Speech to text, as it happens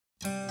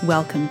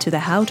Welcome to the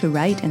How to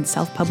Write and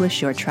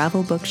Self-Publish Your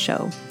Travel Book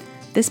Show.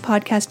 This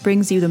podcast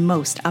brings you the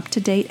most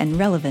up-to-date and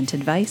relevant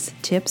advice,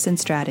 tips, and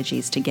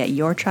strategies to get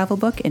your travel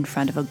book in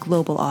front of a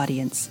global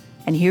audience.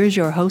 And here's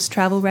your host,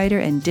 travel writer,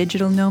 and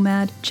digital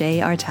nomad, Jay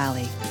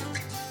Artali.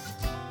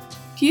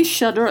 Do you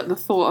shudder at the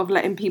thought of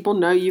letting people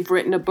know you've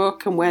written a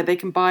book and where they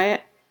can buy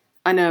it?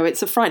 I know,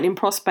 it's a frightening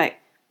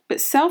prospect,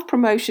 but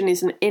self-promotion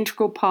is an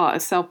integral part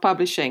of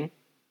self-publishing.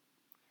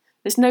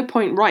 There's no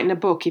point writing a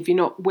book if you're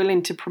not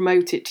willing to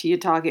promote it to your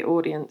target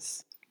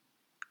audience.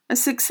 A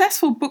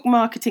successful book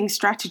marketing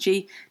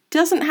strategy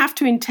doesn't have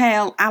to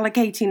entail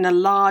allocating a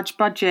large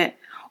budget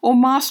or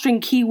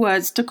mastering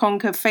keywords to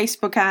conquer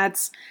Facebook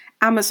ads,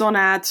 Amazon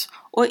ads,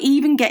 or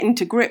even getting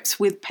to grips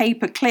with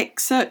pay-per-click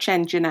search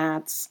engine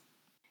ads.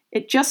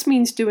 It just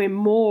means doing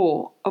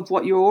more of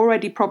what you're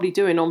already probably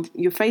doing on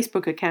your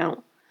Facebook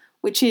account,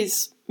 which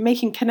is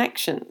making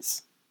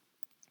connections.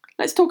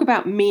 Let's talk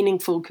about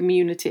meaningful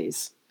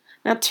communities.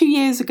 Now, 2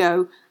 years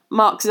ago,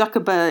 Mark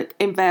Zuckerberg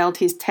unveiled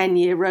his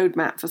 10-year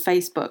roadmap for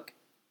Facebook.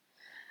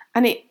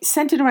 And it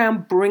centered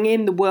around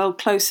bringing the world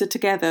closer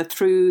together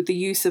through the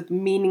use of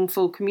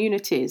meaningful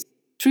communities.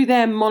 Through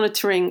their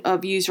monitoring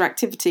of user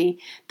activity,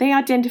 they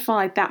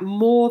identified that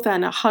more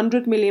than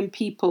 100 million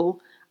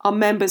people are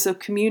members of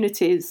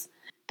communities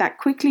that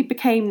quickly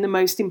became the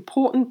most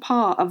important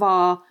part of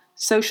our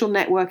social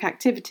network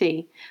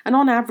activity. And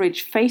on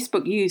average,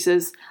 Facebook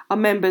users are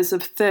members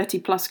of 30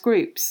 plus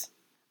groups.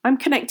 I'm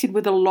connected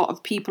with a lot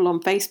of people on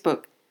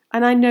Facebook,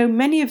 and I know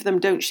many of them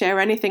don't share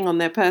anything on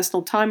their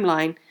personal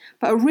timeline,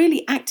 but are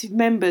really active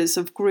members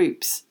of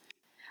groups.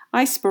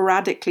 I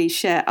sporadically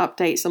share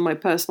updates on my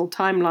personal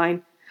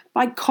timeline, but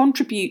I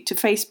contribute to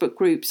Facebook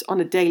groups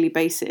on a daily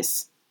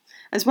basis.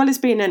 As well as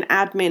being an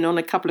admin on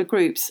a couple of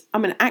groups,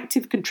 I'm an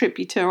active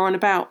contributor on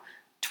about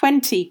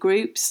 20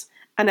 groups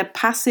and a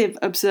passive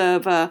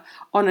observer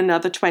on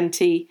another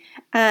 20,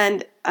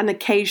 and an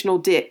occasional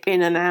dip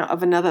in and out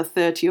of another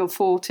 30 or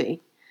 40.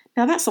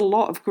 Now that's a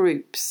lot of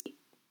groups,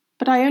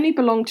 but I only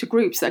belong to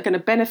groups that are going to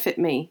benefit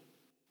me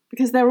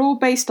because they're all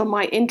based on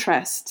my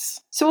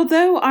interests. So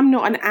although I'm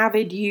not an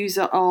avid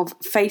user of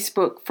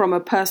Facebook from a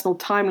personal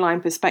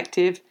timeline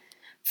perspective,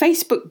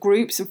 Facebook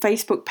groups and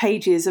Facebook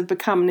pages have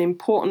become an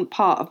important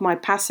part of my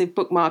passive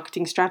book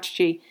marketing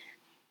strategy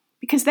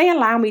because they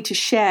allow me to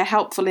share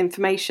helpful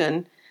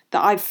information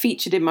that I've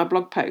featured in my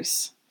blog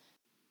posts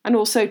and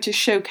also to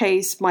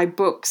showcase my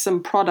books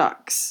and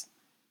products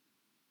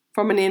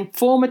from an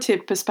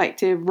informative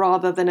perspective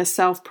rather than a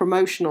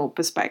self-promotional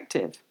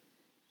perspective.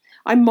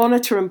 I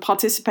monitor and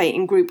participate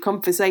in group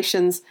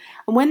conversations,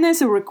 and when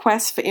there's a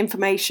request for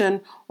information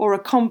or a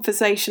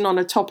conversation on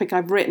a topic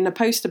I've written a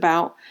post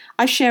about,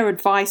 I share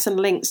advice and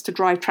links to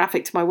drive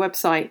traffic to my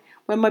website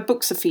when my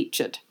books are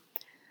featured.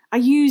 I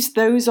use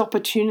those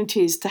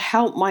opportunities to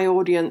help my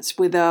audience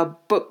with a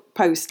book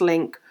post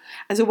link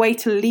as a way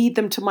to lead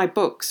them to my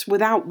books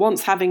without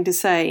once having to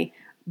say,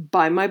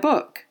 buy my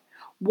book.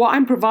 What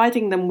I'm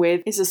providing them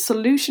with is a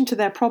solution to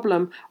their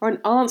problem or an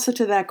answer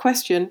to their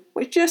question,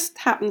 which just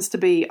happens to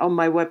be on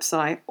my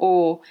website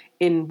or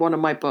in one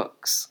of my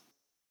books.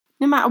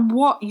 No matter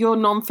what your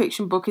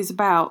nonfiction book is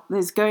about,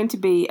 there's going to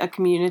be a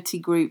community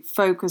group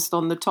focused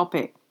on the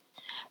topic.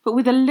 But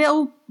with a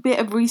little bit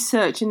of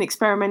research and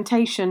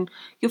experimentation,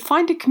 you'll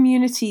find a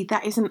community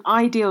that is an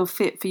ideal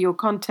fit for your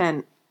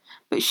content.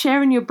 But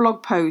sharing your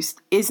blog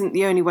post isn't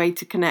the only way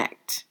to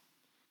connect.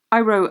 I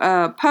wrote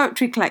a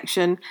poetry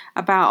collection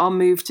about our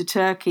move to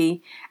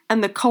Turkey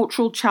and the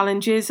cultural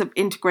challenges of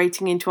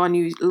integrating into our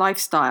new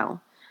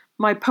lifestyle.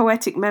 My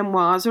poetic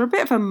memoirs are a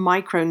bit of a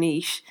micro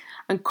niche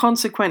and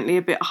consequently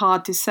a bit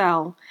hard to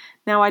sell.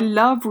 Now, I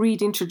love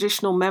reading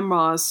traditional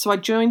memoirs, so I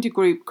joined a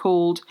group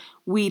called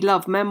We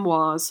Love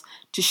Memoirs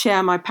to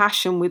share my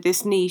passion with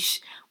this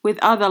niche with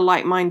other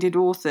like-minded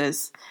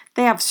authors.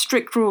 They have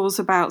strict rules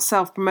about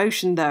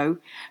self-promotion though,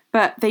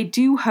 but they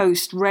do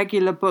host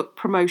regular book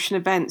promotion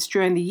events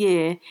during the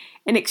year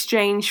in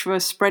exchange for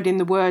spreading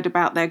the word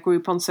about their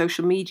group on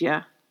social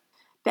media.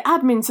 The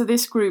admins of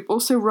this group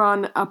also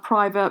run a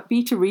private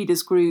beta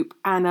readers group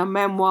and a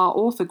memoir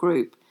author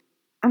group.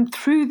 And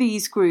through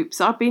these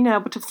groups, I've been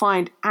able to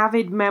find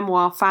avid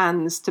memoir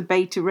fans to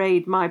beta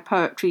read my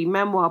poetry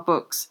memoir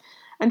books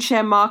and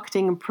share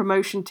marketing and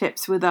promotion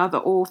tips with other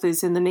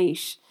authors in the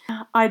niche.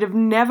 I'd have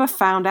never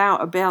found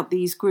out about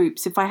these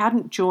groups if I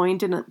hadn't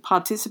joined and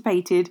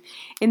participated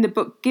in the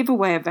book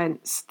giveaway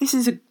events. This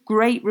is a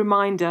great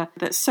reminder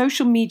that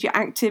social media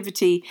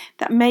activity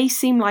that may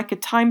seem like a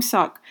time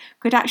suck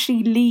could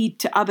actually lead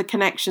to other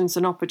connections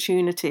and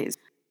opportunities.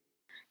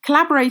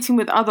 Collaborating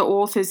with other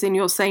authors in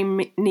your same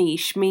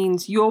niche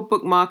means your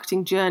book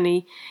marketing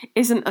journey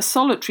isn't a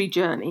solitary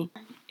journey.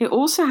 It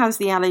also has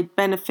the added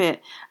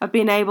benefit of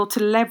being able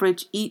to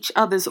leverage each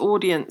other's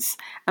audience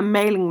and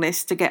mailing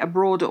lists to get a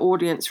broader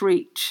audience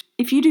reach.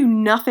 If you do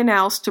nothing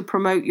else to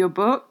promote your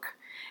book,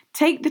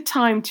 take the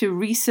time to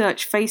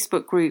research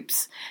Facebook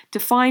groups to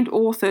find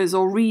authors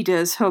or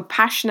readers who are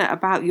passionate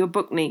about your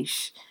book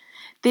niche.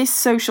 This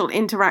social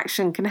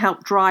interaction can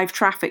help drive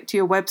traffic to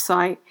your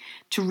website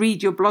to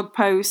read your blog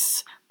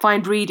posts,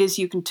 find readers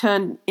you can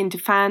turn into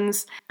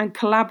fans, and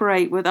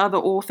collaborate with other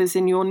authors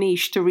in your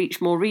niche to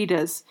reach more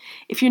readers.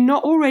 If you're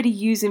not already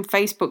using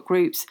Facebook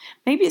groups,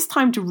 maybe it's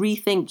time to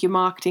rethink your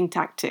marketing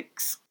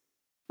tactics.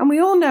 And we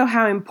all know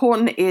how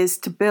important it is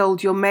to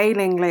build your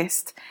mailing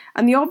list,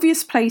 and the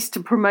obvious place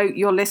to promote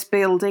your list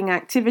building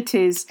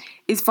activities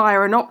is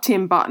via an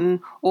opt-in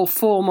button or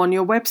form on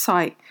your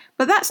website.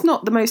 But that's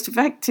not the most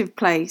effective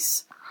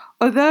place.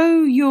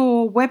 Although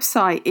your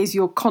website is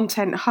your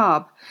content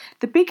hub,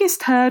 the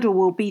biggest hurdle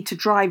will be to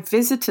drive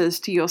visitors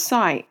to your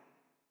site.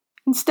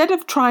 Instead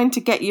of trying to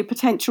get your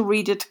potential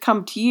reader to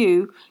come to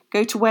you,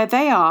 go to where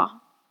they are.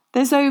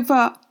 There's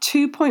over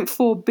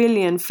 2.4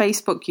 billion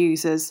Facebook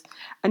users,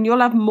 and you'll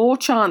have more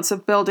chance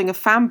of building a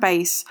fan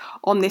base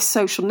on this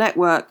social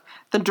network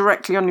than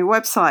directly on your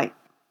website.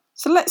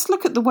 So let's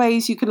look at the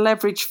ways you can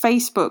leverage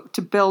Facebook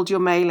to build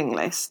your mailing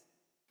list.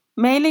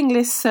 Mailing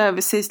list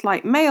services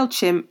like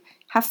MailChimp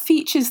have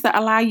features that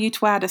allow you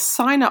to add a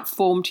sign-up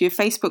form to your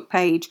Facebook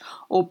page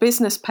or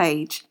business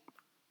page.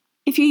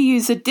 If you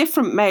use a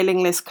different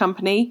mailing list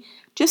company,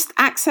 just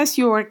access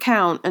your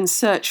account and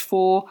search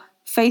for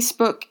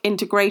Facebook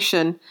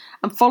integration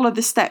and follow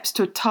the steps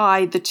to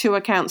tie the two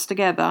accounts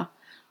together.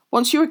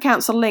 Once your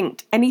accounts are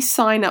linked, any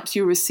sign-ups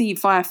you receive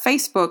via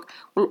Facebook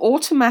will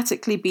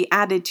automatically be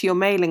added to your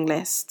mailing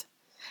list.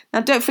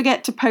 Now, don't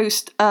forget to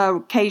post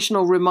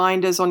occasional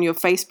reminders on your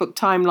Facebook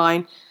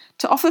timeline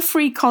to offer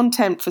free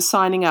content for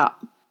signing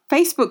up.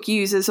 Facebook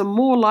users are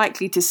more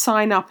likely to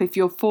sign up if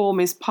your form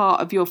is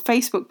part of your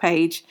Facebook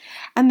page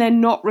and they're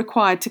not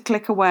required to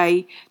click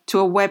away to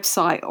a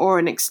website or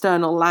an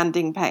external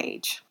landing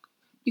page.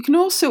 You can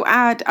also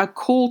add a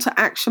call to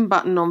action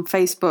button on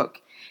Facebook.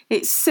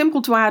 It's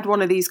simple to add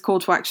one of these call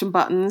to action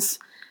buttons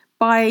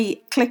by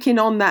clicking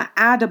on that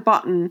add a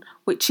button,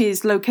 which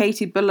is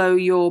located below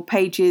your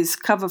page's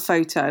cover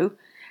photo,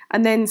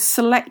 and then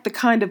select the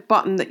kind of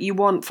button that you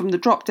want from the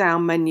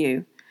drop-down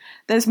menu.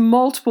 There's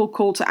multiple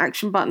call to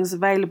action buttons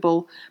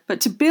available,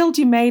 but to build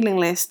your mailing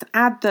list,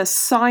 add the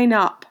sign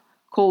up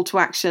call to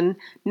action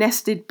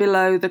nested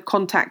below the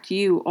contact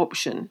you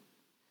option.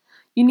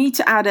 You need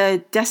to add a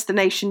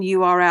destination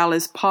URL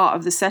as part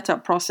of the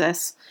setup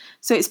process,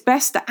 so it's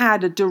best to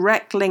add a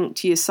direct link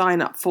to your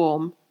sign up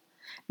form.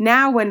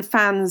 Now when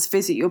fans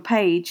visit your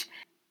page,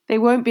 they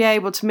won't be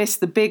able to miss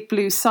the big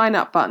blue sign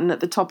up button at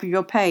the top of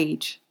your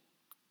page.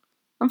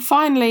 And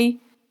finally,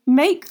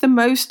 make the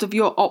most of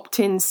your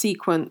opt-in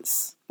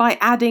sequence by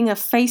adding a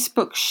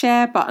Facebook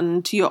share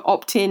button to your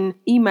opt-in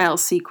email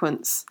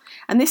sequence.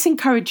 And this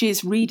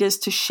encourages readers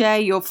to share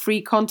your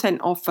free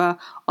content offer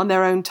on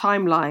their own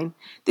timeline.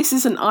 This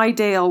is an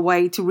ideal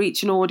way to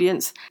reach an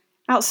audience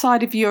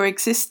outside of your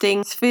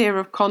existing sphere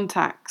of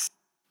contacts.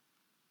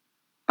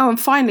 Oh, and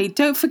finally,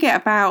 don't forget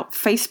about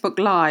Facebook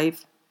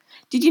Live.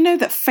 Did you know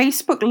that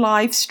Facebook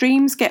live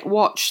streams get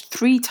watched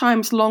 3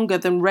 times longer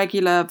than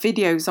regular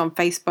videos on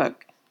Facebook?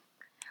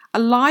 A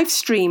live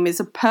stream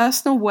is a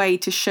personal way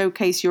to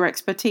showcase your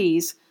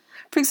expertise.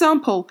 For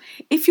example,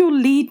 if your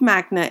lead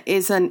magnet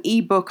is an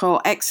ebook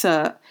or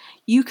excerpt,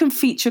 you can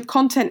feature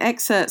content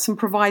excerpts and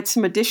provide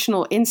some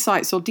additional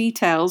insights or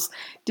details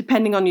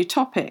depending on your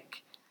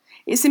topic.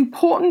 It's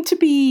important to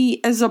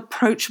be as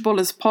approachable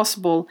as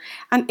possible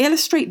and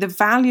illustrate the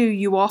value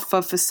you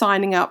offer for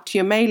signing up to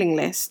your mailing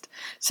list.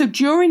 So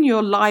during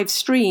your live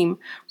stream,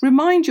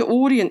 remind your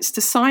audience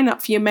to sign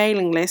up for your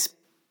mailing list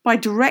by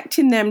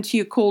directing them to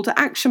your call to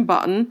action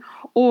button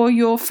or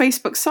your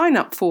Facebook sign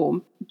up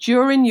form.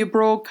 During your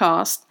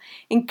broadcast,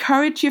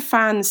 encourage your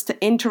fans to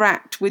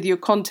interact with your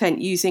content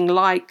using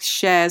likes,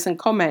 shares, and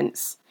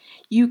comments.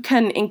 You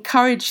can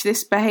encourage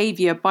this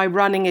behavior by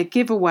running a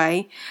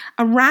giveaway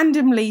and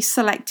randomly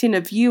selecting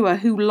a viewer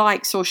who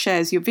likes or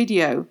shares your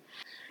video.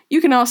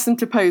 You can ask them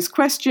to pose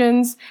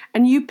questions,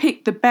 and you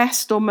pick the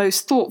best or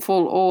most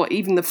thoughtful or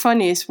even the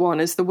funniest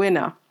one as the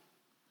winner.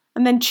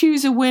 And then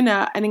choose a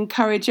winner and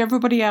encourage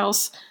everybody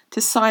else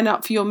to sign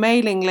up for your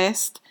mailing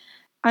list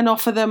and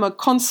offer them a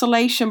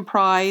consolation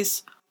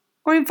prize,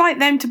 or invite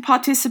them to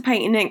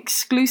participate in an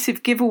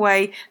exclusive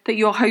giveaway that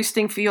you're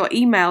hosting for your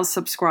email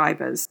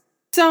subscribers.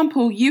 For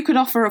example, you could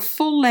offer a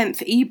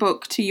full-length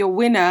ebook to your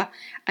winner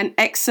and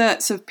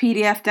excerpts of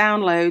PDF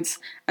downloads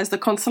as the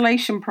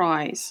consolation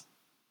prize.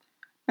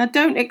 Now,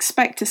 don't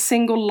expect a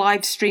single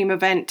live stream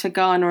event to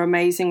garner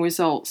amazing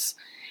results.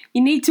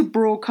 You need to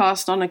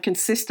broadcast on a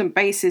consistent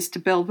basis to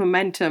build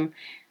momentum.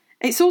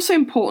 It's also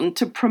important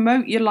to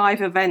promote your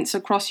live events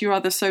across your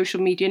other social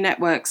media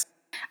networks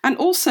and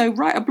also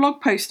write a blog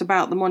post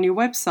about them on your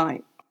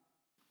website.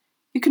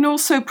 You can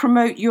also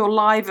promote your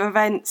live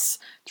events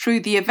through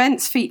the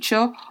events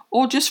feature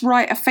or just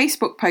write a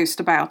Facebook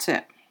post about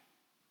it.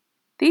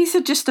 These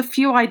are just a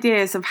few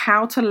ideas of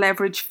how to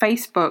leverage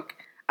Facebook,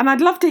 and I'd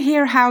love to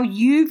hear how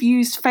you've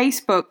used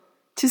Facebook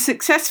to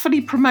successfully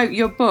promote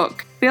your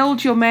book,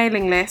 build your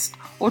mailing list,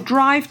 or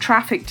drive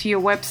traffic to your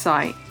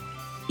website.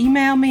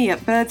 Email me at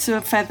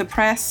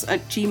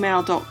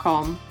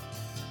birdsofaFeatherpress@gmail.com.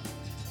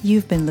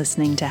 You've been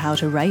listening to How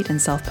to Write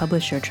and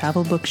Self-Publish Your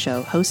Travel Book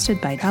Show,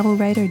 hosted by travel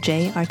writer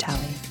Jay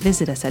Artale.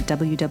 Visit us at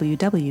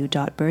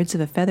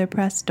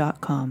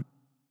www.birdsofaFeatherpress.com.